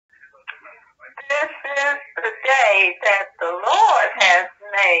day that the Lord has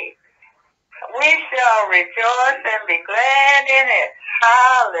made. We shall rejoice and be glad in it.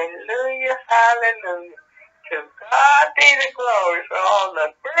 Hallelujah, hallelujah. To God be the glory for all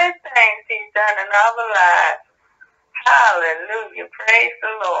the good things He's done in our lives. Hallelujah, praise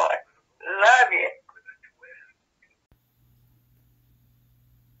the Lord. Love you.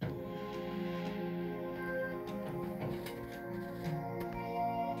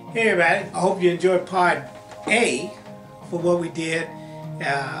 Hey everybody, I hope you enjoyed part A for what we did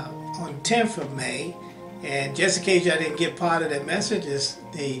on 10th of May. And just in case y'all didn't get part of that message,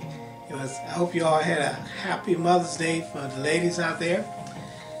 I hope you all had a happy Mother's Day for the ladies out there.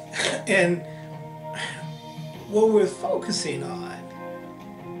 And what we're focusing on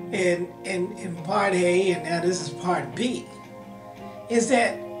in part A, and now this is part B, is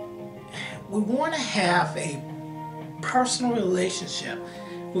that we want to have a personal relationship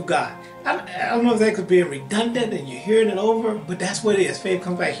with God. I don't know if that could be redundant and you're hearing it over, but that's what it is. Faith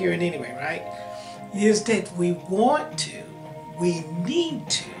comes by hearing anyway, right? Is that we need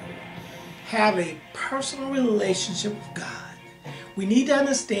to have a personal relationship with God. We need to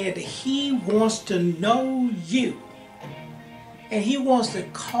understand that He wants to know you. And He wants to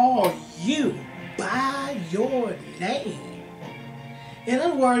call you by your name. In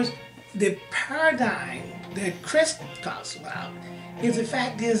other words, the paradigm that Chris talks about is the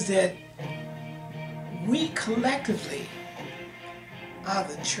fact is that we collectively are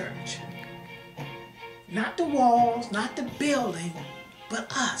the church. Not the walls, not the building,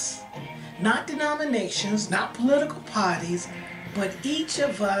 but us. Not denominations, not political parties, but each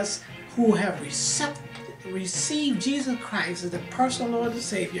of us who have received Jesus Christ as the personal Lord and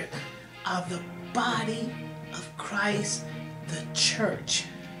Savior are the body of Christ, the church.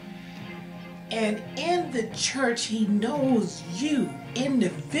 And in the church, He knows you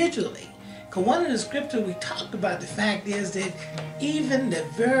individually. Because one of the scriptures we talked about, the fact is that even the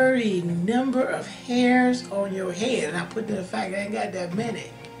very number of hairs on your head, and I put in the fact I ain't got that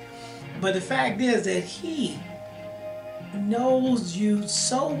many, but the fact is that He knows you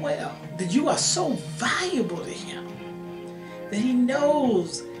so well, that you are so valuable to Him, that He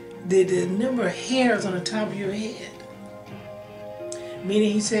knows the number of hairs on the top of your head.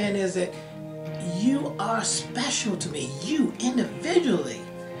 Meaning He's saying is that you are special to me. You individually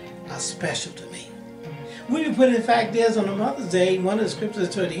are special to me. We put in the fact is on the Mother's Day, one of the scriptures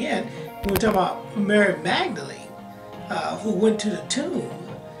toward the end, we were talking about Mary Magdalene, who went to the tomb,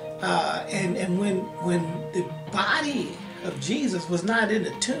 and when the body of Jesus was not in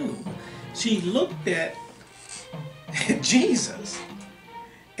the tomb, she looked at Jesus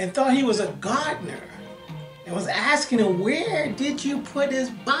and thought He was a gardener and was asking him, "Where did you put His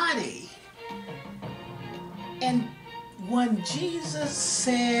body?" And when Jesus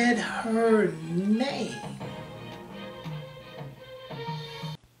said her name,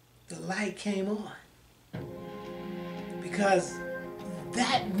 the light came on. Because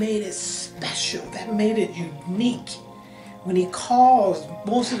that made it special. That made it unique. When He calls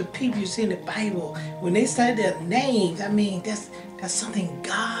most of the people you see in the Bible, when they say their names, I mean, that's something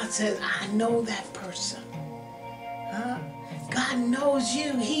God says, I know that person. Huh? God knows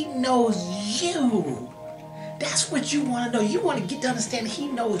you. He knows you. That's what you want to know. You want to get to understand He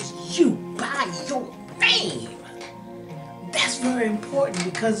knows you by your name. That's very important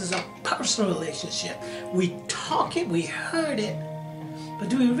because it's a personal relationship. We talk it, we heard it, but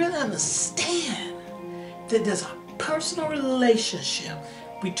do we really understand that there's a personal relationship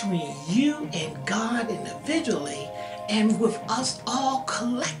between you and God individually and with us all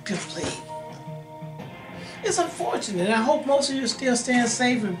collectively? It's unfortunate, and I hope most of you are still staying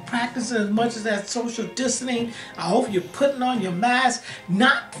safe and practicing as much as that social distancing. I hope you're putting on your mask,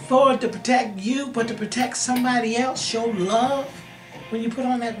 not to protect you, but to protect somebody else. Show love when you put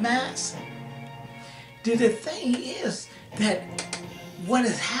on that mask. The thing is that what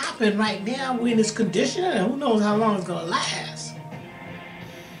has happened right now, we're in this condition, and who knows how long it's going to last.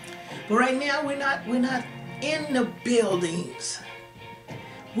 But right now, we're not in the buildings.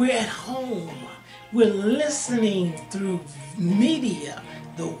 We're at home. We're listening through media,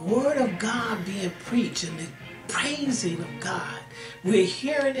 the Word of God being preached and the praising of God. We're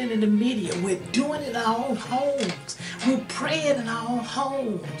hearing it in the media. We're doing it in our own homes. We're praying in our own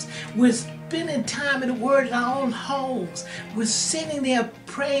homes. We're spending time in the Word in our own homes. We're sitting there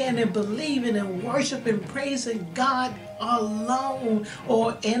praying and believing and worshiping, praising God alone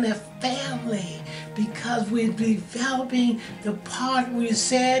or in a family, because we're developing the part we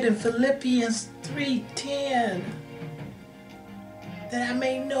said in Philippians 3:10, that I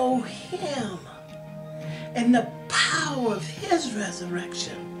may know Him and the power of His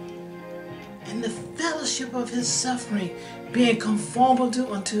resurrection and the fellowship of his suffering, being conformed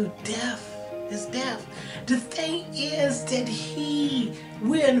unto death, his death. The thing is that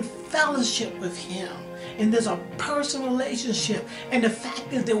we're in fellowship with him, and there's a personal relationship, and the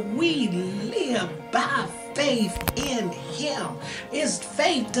fact is that we live by faith in him. His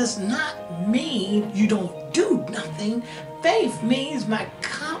faith does not mean you don't do nothing. Faith means my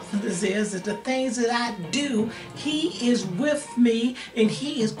confidence is that the things that I do, he is with me and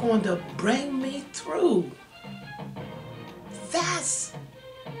he is going to bring me through. That's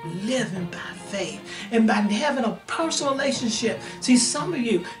living by faith and by having a personal relationship. See, some of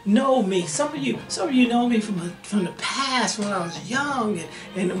you know me. Some of you know me from the past when I was young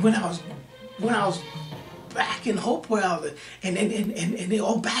and when I was back in Hopewell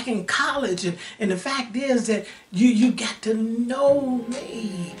and back in college, and the fact is that you got to know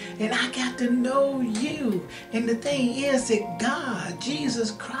me and I got to know you. And the thing is that God,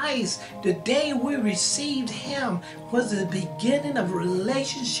 Jesus Christ, the day we received him was the beginning of a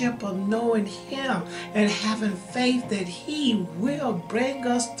relationship of knowing him and having faith that he will bring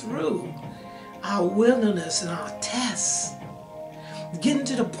us through our wilderness and our tests. Getting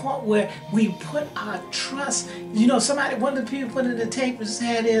to the point where we put our trust. You know, one of the people put in the tape and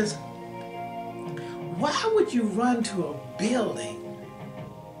said is, why would you run to a building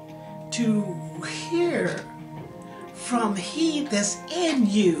to hear from he that's in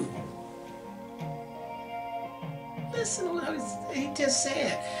you? Listen to what he just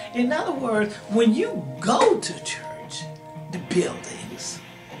said. In other words, when you go to church, the buildings,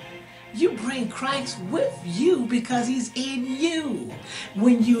 you bring Christ with you because he's in you.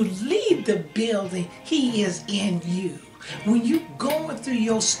 When you leave the building, he is in you. When you're going through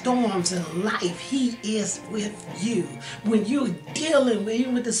your storms in life, he is with you. When you're dealing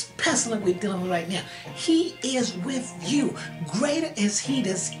with this pestilence we're dealing with right now, he is with you. Greater is he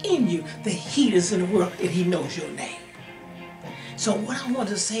that's in you than he that's in the world, and he knows your name. So what I want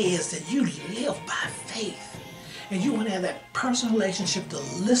to say is that you live by faith. And you want to have that personal relationship to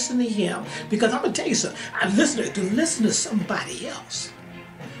listen to him. Because I'm going to tell you something. I listen to listen to somebody else.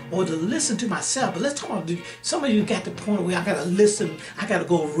 Or to listen to myself. But let's talk about, some of you got the point where I got to listen. I got to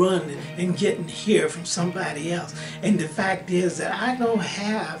go run and get and hear from somebody else. And the fact is that I don't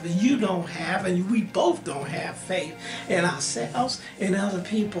have, and you don't have, and we both don't have faith in ourselves and other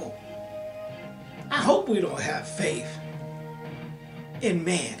people. I hope we don't have faith in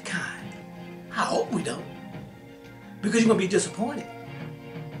mankind. I hope we don't. Because you're going to be disappointed.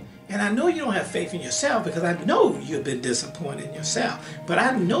 And I know you don't have faith in yourself because I know you've been disappointed in yourself. But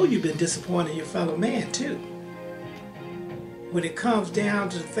I know you've been disappointed in your fellow man too. When it comes down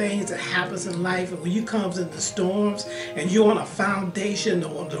to the things that happens in life, and when you comes in the storms and you're on a foundation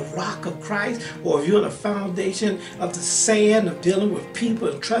on the rock of Christ, or if you're on a foundation of the sand of dealing with people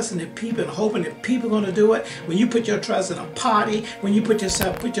and trusting in people and hoping that people are going to do it, when you put your trust in a party, when you put your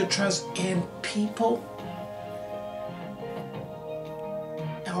trust in people,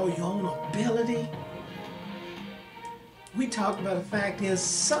 your own ability. We talked about the fact is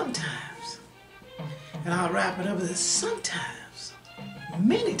sometimes, and I'll wrap it up with this, sometimes,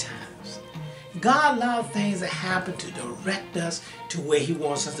 many times, God allows things to happen to direct us to where he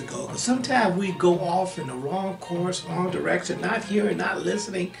wants us to go. Because sometimes we go off in the wrong course, wrong direction, not hearing, not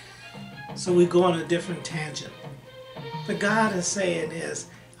listening, so we go on a different tangent. But God is saying is,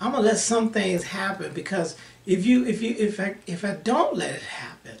 I'm gonna let some things happen because if I don't let it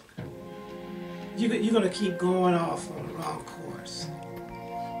happen, you're gonna keep going off on the wrong course.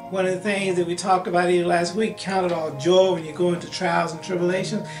 One of the things that we talked about even last week, count it all joy when you go into trials and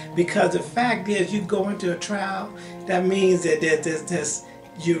tribulations, because the fact is, you go into a trial, that means that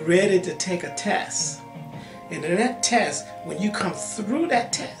you're ready to take a test, and in that test, when you come through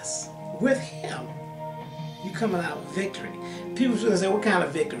that test with him, you're coming out with victory. People should say, what kind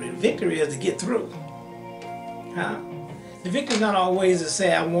of victory? Victory is to get through. The victory is not always to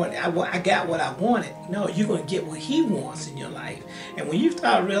say, I got what I wanted. No, you're going to get what he wants in your life. And when you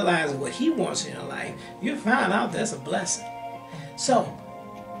start realizing what he wants in your life, you'll find out that's a blessing. So,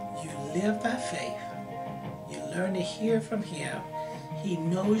 you live by faith. You learn to hear from him. He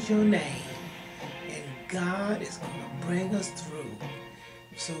knows your name. And God is going to bring us through.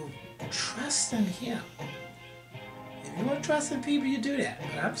 So, trust in him. If you want to trust in people, you do that.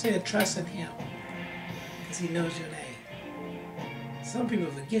 But I'm saying trust in him. Because he knows your name. Some people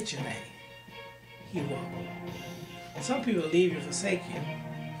forget your name. He won't. Some people leave you, forsake you.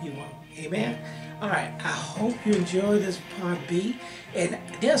 He won't. Amen. All right. I hope you enjoy this part B. And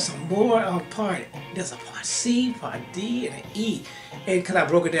there's some more on part. There's a part C, part D, and an E. And because I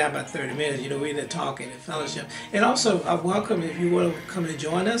broke it down about 30 minutes, we're there talking and fellowship. And also, I welcome if you want to come and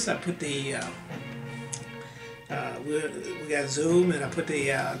join us. I put the we got Zoom, and I put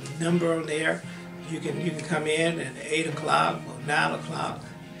the number on there. You can come in at 8 o'clock or 9 o'clock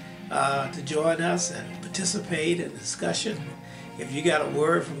to join us and participate in the discussion. If you got a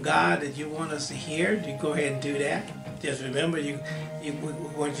word from God that you want us to hear, you go ahead and do that. Just remember, we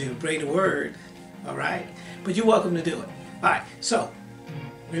want you to bring the word, all right? But you're welcome to do it. All right, so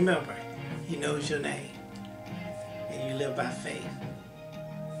remember, He knows your name, and you live by faith,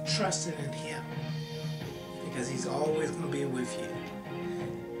 trusting in Him, because He's always going to be with you.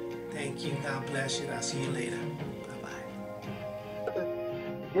 Thank you. God bless you. I'll see you later. Bye-bye.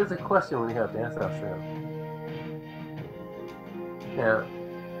 Here's a question we have to ask ourselves. Now,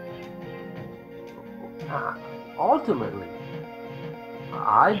 ultimately,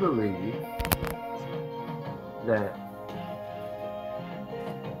 I believe that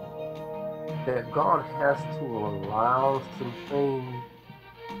God has to allow some things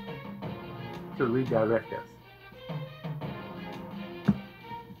to redirect us.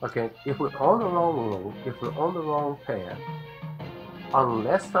 Okay, if we're on the wrong road, if we're on the wrong path,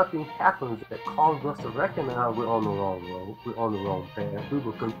 unless something happens that causes us to recognize we're on the wrong road, we're on the wrong path, we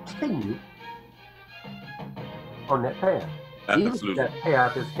will continue on that path. Absolutely. Even if that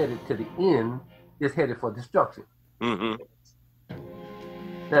path is headed to the end, is headed for destruction. Mm-hmm.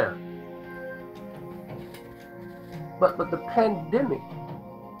 Now, but the pandemic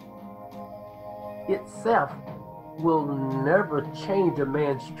itself will never change a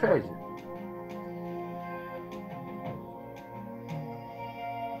man's treasure.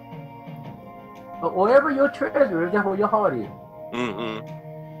 But wherever your treasure is, that's where your heart is. Mm-hmm.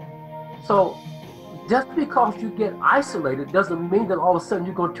 So just because you get isolated doesn't mean that all of a sudden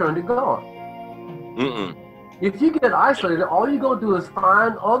you're going to turn to God. Mm-mm. If you get isolated, all you're going to do is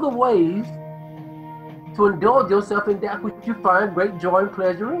find other ways to indulge yourself in that which you find great joy and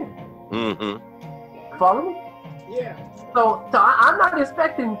pleasure in. Mm-hmm. Follow me? Yeah. So I'm not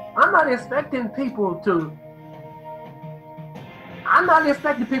expecting people to. I'm not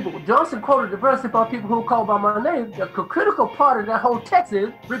expecting people. Johnson quoted the verse about people who call by my name. The critical part of that whole text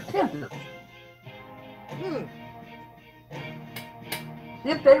is repentance.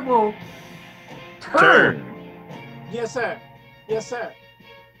 If they will turn. Yes, sir. Yes, sir.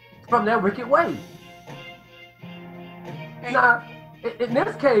 From their wicked ways. Now, in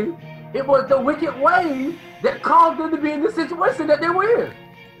this case, it was the wicked ways that caused them to be in the situation that they were in.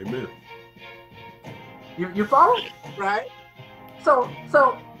 Amen. You follow? Right. So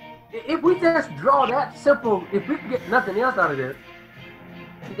if we just draw that simple, if we can get nothing else out of this,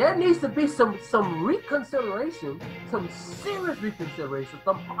 there needs to be some reconsideration, some serious reconsideration,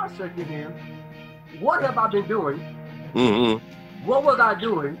 some heart searching in. What have I been doing? Mm-hmm. What was I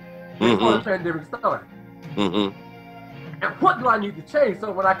doing before the pandemic started? Mm-hmm. And what do I need to change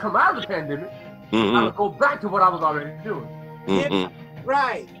so when I come out of the pandemic, I will go back to what I was already doing? Yeah,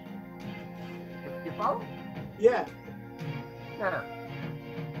 right. You follow? Yeah. Now,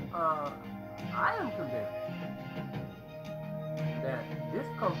 I am convinced that this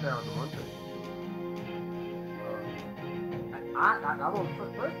comes down to one thing. I want to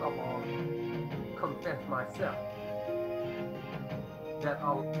first of all confess myself that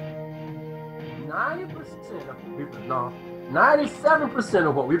 90% of people, no, 97%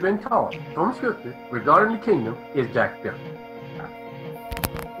 of what we've been taught from Scripture regarding the kingdom is jacked up.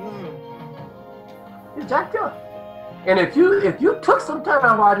 It's jacked up. And if you took some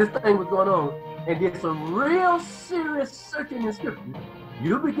time while this thing was going on and did some real serious searching in Scripture,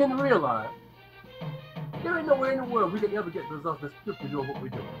 you begin to realize there ain't nowhere in the world we can ever get the results of Scripture doing what we're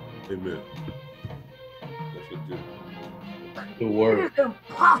doing. Amen. That's what the word. It is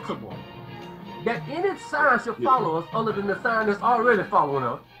impossible that any sign should follow us other than the sign that's already following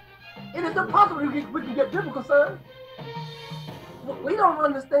us. It is impossible we can get biblical signs. We don't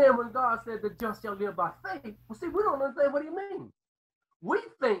understand when God said the just shall live by faith. Well, see, we don't understand what He means. We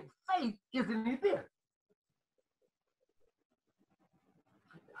think faith is an event.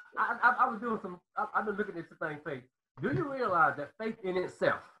 I was doing I've been looking at this thing, faith. Do you realize that faith in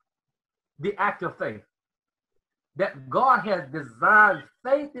itself, the act of faith, that God has designed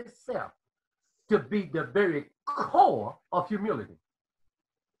faith itself to be the very core of humility?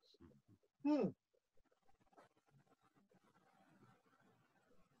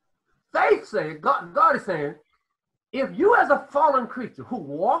 Faith saying, God is saying, if you as a fallen creature who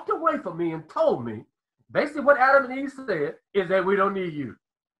walked away from me and told me, basically what Adam and Eve said is that we don't need you.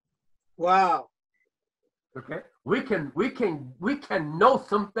 Wow. Okay, we can know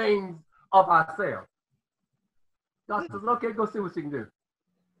some things of ourselves. God says, okay, go see what you can do.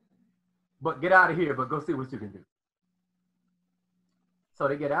 But get out of here, but go see what you can do. So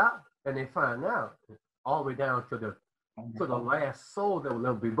they get out and they find out all the way down to the last soul that will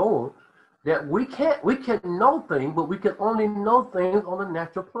ever be born, that we can know things, but we can only know things on the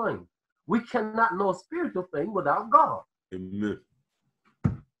natural plane. We cannot know a spiritual thing without God. Amen.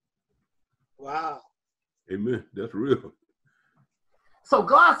 Wow. Amen. That's real. So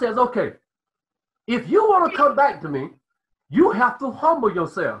God says, okay, if you want to come back to me, you have to humble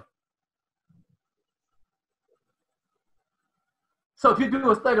yourself. So if you do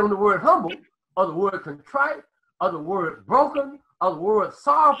a study on the word humble, or the word contrite, or the word broken, or the word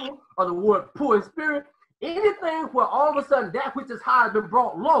sorrowful, or the word poor in spirit, anything where all of a sudden that which is high has been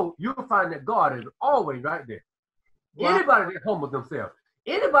brought low, you'll find that God is always right there. Wow. Anybody that humbles themselves,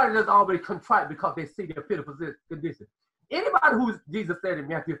 anybody that's already contrite because they see their pitiful condition, anybody who Jesus said in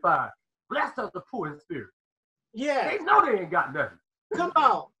Matthew 5, blessed are the poor in spirit. Yeah. They know they ain't got nothing. Come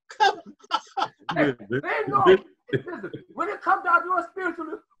on. Come on. They know. Listen, when it comes down to us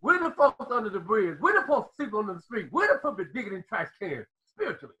spiritually, we're the folks under the bridge. We're the folks sleeping on the street. We're the folks digging in trash cans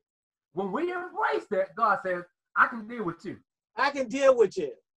spiritually. When we embrace that, God says, I can deal with you. I can deal with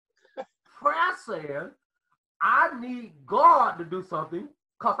you. Prayer says, I need God to do something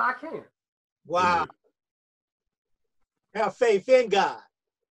because I can. Wow. Have faith in God.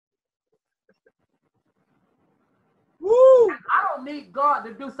 Woo! I don't need God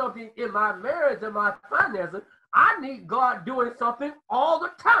to do something in my marriage and my finances. I need God doing something all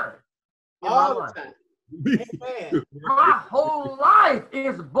the time. All the time. Amen. My whole life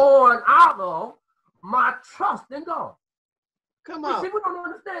is born out of my trust in God. Come on. See, we don't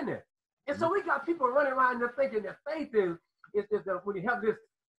understand that. And so we got people running around there thinking that faith is that when you have this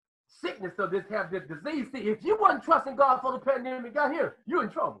sickness or have this disease. See, if you wasn't trusting God for the pandemic got here, you're in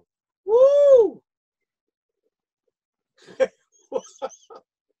trouble. Woo! You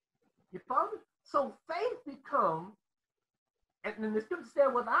follow me? So faith becomes, and then the scripture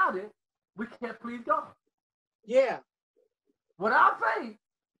said without it, we can't please God. Yeah. Without faith.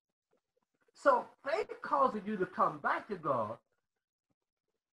 So faith causes you to come back to God,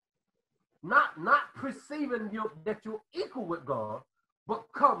 not perceiving that you're equal with God,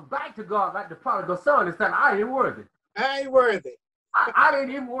 but come back to God like the prodigal son and said, I ain't worthy. I ain't worthy. I ain't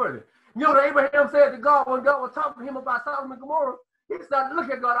even worthy. You know what Abraham said to God when God was talking to him about Sodom and Gomorrah? He said, look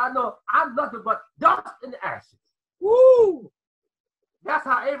at God, I know I'm nothing but dust and ashes. Woo! That's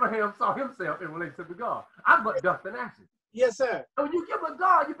how Abraham saw himself in relation to God. I'm but dust and ashes. Yes, sir. And when you give a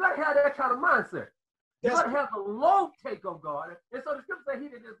God, you better have that kind of mindset. You better have a low take on God. And so the scripture says, he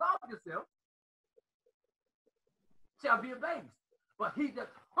that exalts himself shall be abased. But he that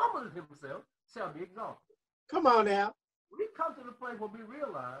humbles himself shall be exalted. Come on now. We come to the place where we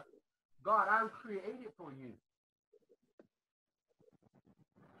realize, God, I'm created for you.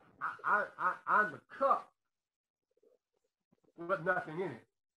 I'm the cup with nothing in it.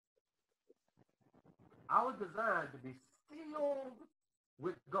 I was designed to be filled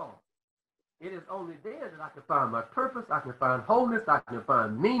with God. It is only then that I can find my purpose, I can find wholeness, I can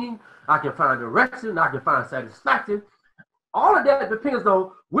find meaning, I can find direction, I can find satisfaction. All of that depends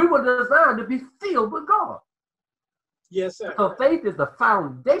on we were designed to be filled with God. Yes, sir. So faith is the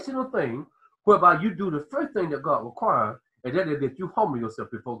foundational thing whereby you do the first thing that God requires, and that is that you humble yourself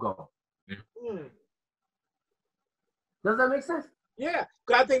before God. Mm. Does that make sense? Yeah,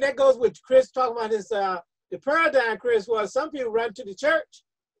 I think that goes with Chris talking about this. The paradigm, Chris, was some people run to the church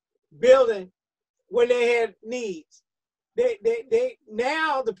building when they had needs. They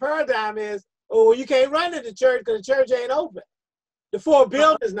now the paradigm is, oh, you can't run to the church because the church ain't open. The four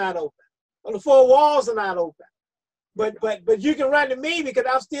buildings not open, or the four walls are not open. But you can run to me because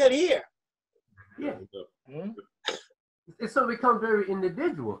I'm still here. Yeah. Mm-hmm. And so it becomes very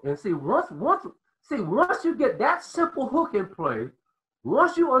individual. And see, once you get that simple hook in place,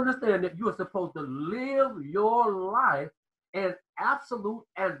 once you understand that you are supposed to live your life in absolute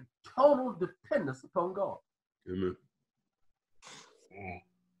and total dependence upon God. Amen.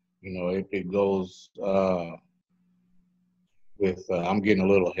 You know, it goes with, I'm getting a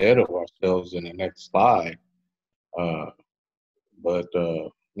little ahead of ourselves in the next slide. But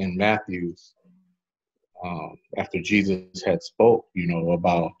in Matthew's, after Jesus had spoke, you know,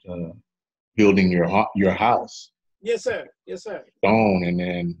 about building your house. Yes, sir. Yes, sir.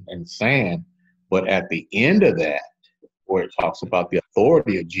 Stone and sand. But at the end of that, where it talks about the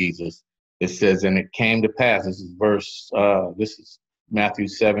authority of Jesus, it says, and it came to pass, this is Matthew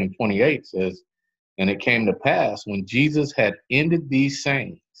 7:28 says, and it came to pass when Jesus had ended these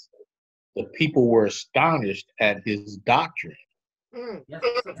sayings the people were astonished at his doctrine, Yes,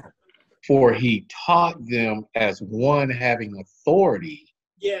 sir. for he taught them as one having authority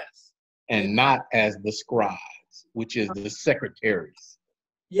Yes. and not as the scribes, which is the secretaries,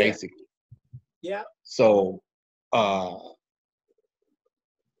 Yes. basically. Yeah. So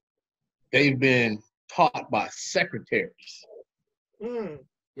they've been taught by secretaries. Mm.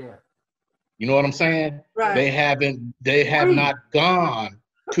 Yeah. You know what I'm saying? Right. They have not gone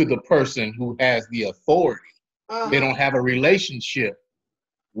to the person who has the authority. They don't have a relationship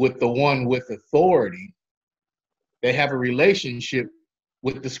with the one with authority. They have a relationship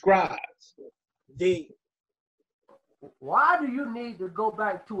with the scribes. Indeed. Why do you need to go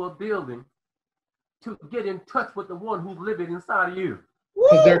back to a building to get in touch with the one who's living inside of you?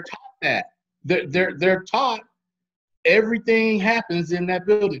 Because they're taught that. They're taught everything happens in that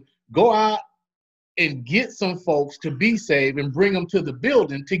building. Go out and get some folks to be saved and bring them to the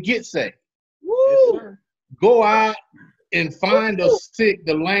building to get saved. Woo! Go out and find the sick,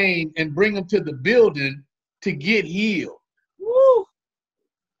 the lame, and bring them to the building to get healed. Woo!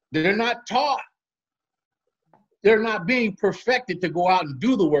 They're not taught. They're not being perfected to go out and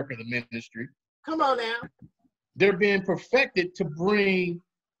do the work of the ministry. Come on now. They're being perfected to bring,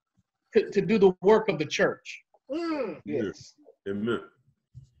 to do the work of the church. Mm. Yes. Amen.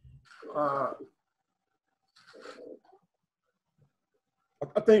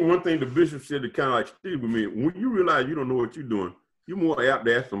 I think one thing the bishop said that kind of like Steve with me, when you realize you don't know what you're doing, you're more apt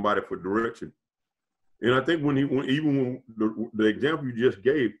to ask somebody for direction. And I think even the example you just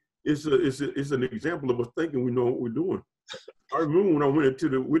gave, it's an example of us thinking we know what we're doing. I remember when I went into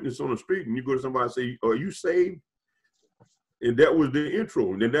the witness on the street and you go to somebody and say, "Are you saved?" And that was the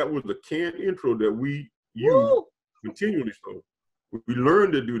intro. And then that was the canned intro that we use continually. So we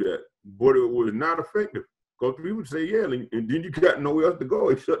learned to do that, but it was not effective. Because people would say, yeah, and then you got nowhere else to go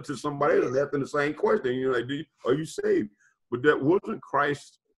except to somebody else asking the same question. You're like, are you saved? But that wasn't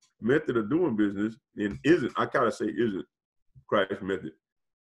Christ's method of doing business, and I gotta say, isn't Christ's method.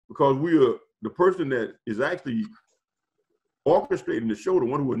 Because we are the person that is actually orchestrating the show, the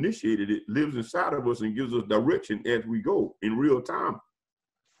one who initiated it, lives inside of us and gives us direction as we go in real time.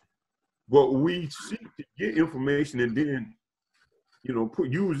 But we seek to get information and then,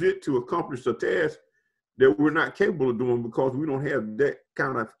 use it to accomplish a task that we're not capable of doing because we don't have that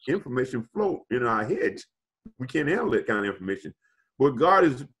kind of information flow in our heads. We can't handle that kind of information. But God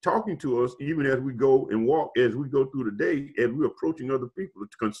is talking to us even as we go and walk, as we go through the day, as we're approaching other people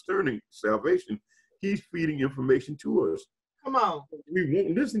concerning salvation. He's feeding information to us. Come on. We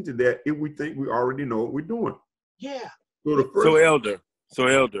won't listen to that if we think we already know what we're doing. Yeah. So Elder,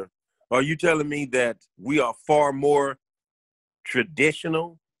 are you telling me that we are far more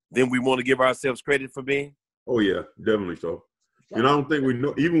traditional than we want to give ourselves credit for being? Oh yeah, definitely so. And I don't think we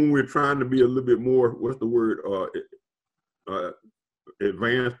know, even when we're trying to be a little bit more, what's the word,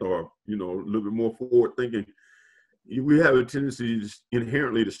 advanced or, a little bit more forward thinking, we have a tendency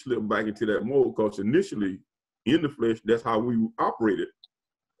inherently to slip back into that mode because initially in the flesh, that's how we operated,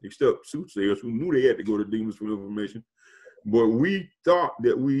 except soothsayers who knew they had to go to demons for information. But we thought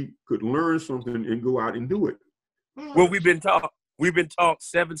that we could learn something and go out and do it. Well, we've been taught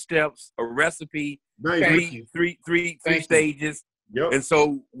 7 steps, a recipe, three stages. Yep. And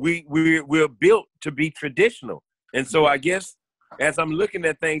so we're built to be traditional. And so I guess as I'm looking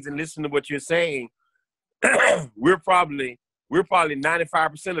at things and listening to what you're saying, we're probably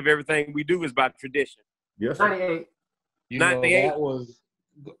 95% of everything we do is by tradition. Yes. 98. 98. That was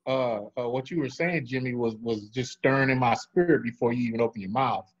what you were saying, Jimmy, was just stirring in my spirit before you even open your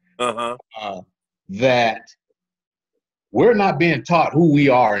mouth. That we're not being taught who we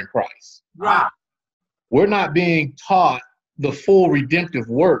are in Christ. Right. We're not being taught the full redemptive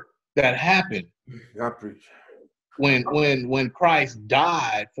work that happened when Christ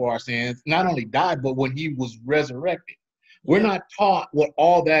died for our sins. Not only died, but when he was resurrected. We're not taught what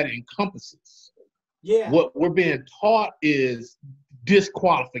all that encompasses. Yeah. What we're being taught is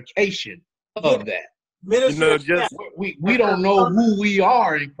disqualification of that. We don't know who we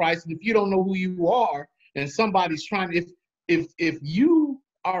are in Christ. And if you don't know who you are, and somebody's trying to, if you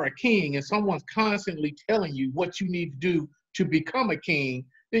are a king and someone's constantly telling you what you need to do to become a king,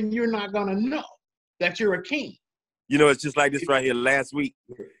 then you're not going to know that you're a king. It's just like this right here. Last week,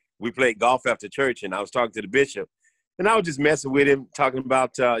 we played golf after church, and I was talking to the bishop, and I was just messing with him, talking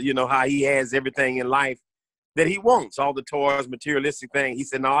about, how he has everything in life that he wants, all the toys, materialistic thing. He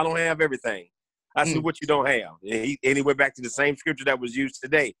said, no, I don't have everything. I said, what you don't have? And he went back to the same scripture that was used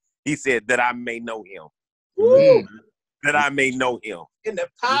today. He said, that I may know him. that I may know him. In the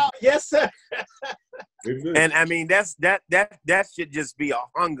power, yes, sir. And I mean, that should just be a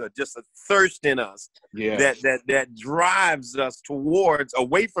hunger, just a thirst in us. Yeah. That drives us towards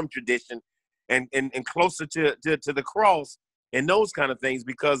away from tradition and closer to the cross and those kind of things,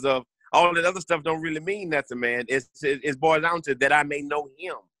 because of all that other stuff don't really mean nothing, man. It's boiled down to that I may know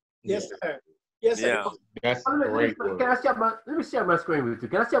him. Yes, sir. Yes, sir. Yeah. That's great. Can I share let me share my screen with you.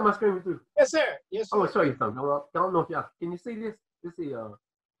 Can I share my screen with you? Yes, sir. Yes, sir. I want to show you something. I don't know if y'all can you see this? Let's see.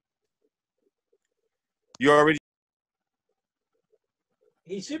 You already.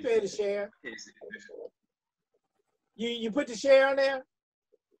 He should be able to share. You put the share on there?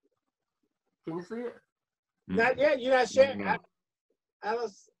 Can you see it? Not yet. You're not sharing. I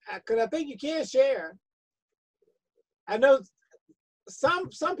don't. Because I think you can share. I know some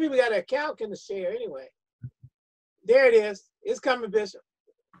people got an account can share anyway. There it is. It's coming, Bishop.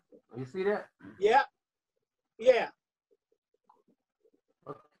 You see that? Yeah. Yeah.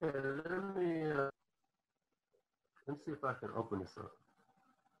 Okay. Let me see if I can open this up.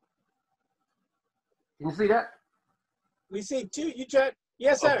 Can you see that? We see two. You try.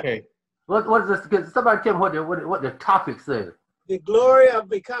 Yes, sir. Okay. What is this? Somebody tell me what the topic says. The glory of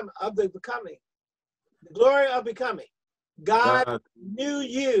becoming. The glory of becoming. God knew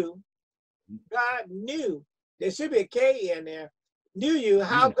you. God knew. There should be a K in there. Knew you.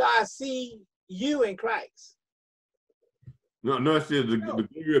 How God see you in Christ. No, it says the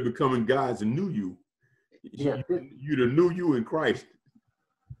glory of becoming God's and knew you. Yeah. You the new you in Christ.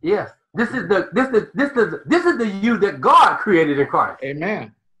 Yes. This is the you that God created in Christ.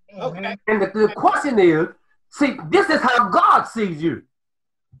 Amen. Okay. And the question is, see, this is how God sees you.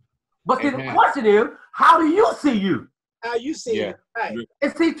 But see, the question is, how do you see you? How you see it. Right.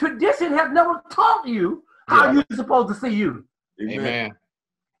 And see, tradition has never taught you how you're supposed to see you. Amen.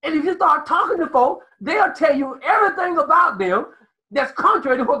 And if you start talking to folks, they'll tell you everything about them that's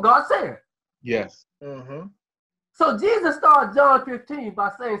contrary to what God said. Yes. Mm-hmm. So Jesus started John 15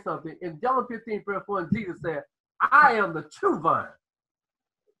 by saying something. In John 15, verse 1, Jesus said, I am the true vine.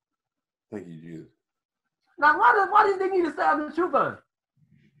 Thank you, Jesus. Now, why does they need to say I'm the true vine?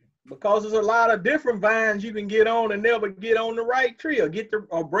 Because there's a lot of different vines you can get on and never get on the right tree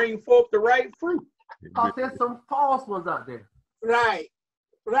or bring forth the right fruit. Because there's some false ones out there. Right.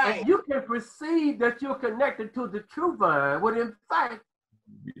 Right. And you can perceive that you're connected to the true vine, when in fact,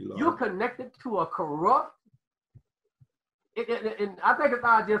 you're connected to a corrupt. And I think it's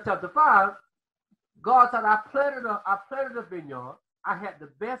Isaiah chapter 5. God said, I planted a vineyard. I had the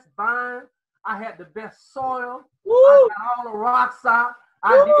best vine. I had the best soil. Woo! I got all the rocks out.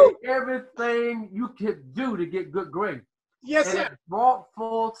 I did everything you could do to get good grapes. Yes, and sir. it brought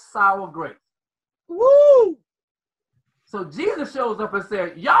forth sour grapes. Woo! So Jesus shows up and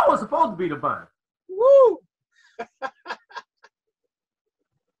said, y'all were supposed to be the vine. Woo!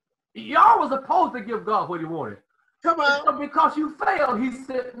 Y'all were supposed to give God what he wanted. Come on. So because you failed, he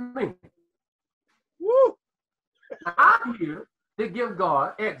sent me. Woo! I'm here to give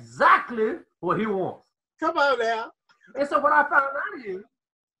God exactly what he wants. Come on now. And so what I found out is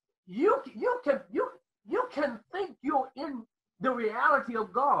you can think you're in the reality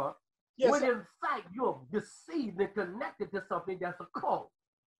of God, yes, when sir. in fact you're deceived and connected to something that's a cult.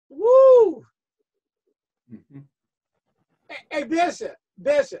 Woo! Mm-hmm. Hey, Bishop,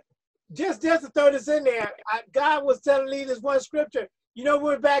 just to throw this in there, God was telling me this one scripture. You know,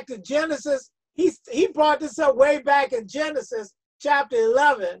 we're back to Genesis. He brought this up way back in Genesis chapter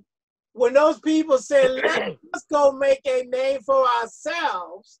 11, when those people said, let's go make a name for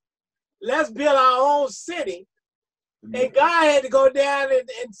ourselves. Let's build our own city. And God had to go down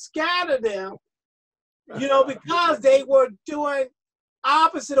and scatter them, you know, because they were doing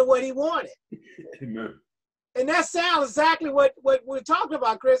opposite of what he wanted. Amen. And that sounds exactly what we're talking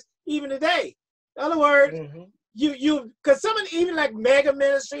about, Chris, even today. In other words, because some of even like mega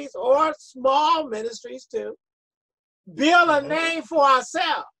ministries or small ministries too, build a name for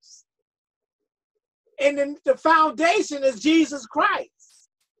ourselves. And then the foundation is Jesus Christ.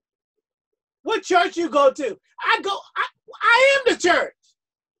 What church you go to? I am the church.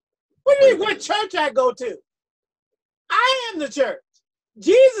 What do you mean, what church I go to? I am the church.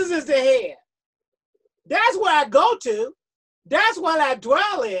 Jesus is the head. That's where I go to. That's what I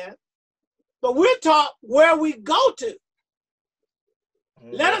dwell in. But we're taught where we go to.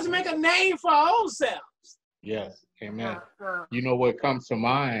 Let us make a name for our own selves. Yes, amen. You know what comes to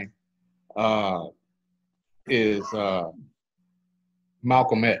mind is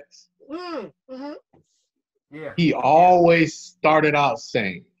Malcolm X. Mm-hmm. Yeah. He always started out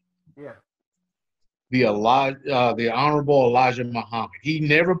saying, the Honorable Elijah Muhammad. He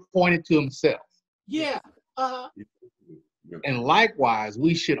never pointed to himself. Yeah. And likewise,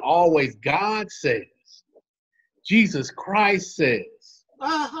 we should always, God says, Jesus Christ says,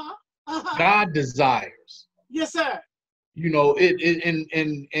 God desires. Yes, sir. You know,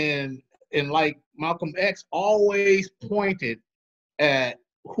 and like Malcolm X always pointed at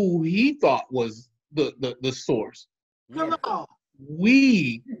who he thought was the source. Come on.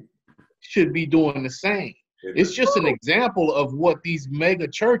 We should be doing the same. It's just an example of what these mega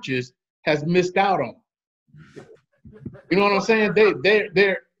churches has missed out on. You know what I'm saying?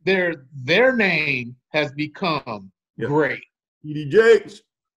 Their name has become great. T.D. Jakes.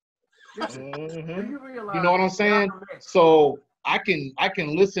 You know what I'm saying? So I can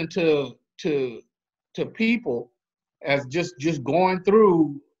listen to people as just going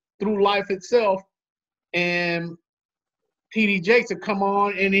through life itself, and T.D. Jakes will come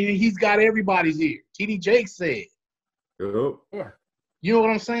on and he's got everybody's ear. T.D. Jakes said, yeah. You know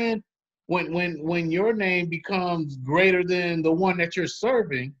what I'm saying? When your name becomes greater than the one that you're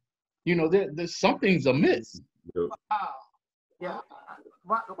serving, you know, there's something's amiss. Wow. Yeah.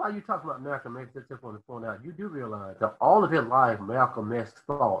 While you talk about Malcolm X, I just want to point out, you do realize that all of his life, Malcolm X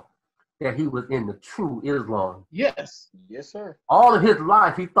thought that he was in the true Islam. Yes. Yes, sir. All of his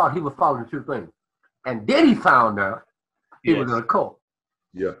life, he thought he was following the true thing. And then he found out he was in a cult.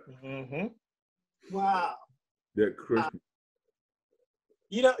 Yeah. Wow. That Christian.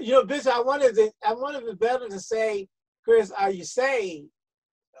 You know, Bishop, I wanted it better to say, Chris, are you saved?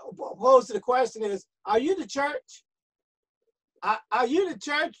 Opposed to the question is, are you the church? Are you the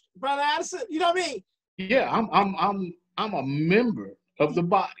church, Brother Addison? You know what I mean? Yeah, I'm a member of the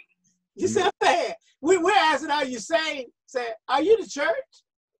body. You said that. We're asking, are you saved? Say, are you the church?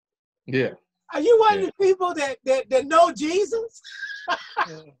 Yeah. Are you one of the people that know Jesus?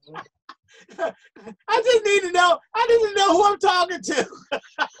 I just need to know. I need to know who I'm talking to.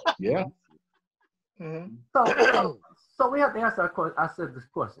 Yeah. So we have to answer our question. I said this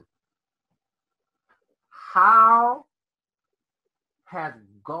question: how has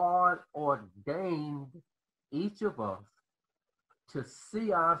God ordained each of us to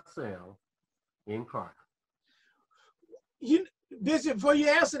see ourselves in Christ? Bishop, before you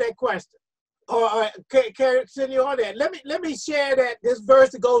answer that question, or continue on that, let me share this verse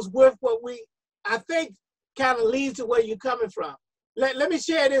that goes with what I think kind of leads to where you're coming from. Let me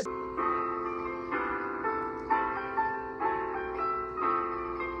share this.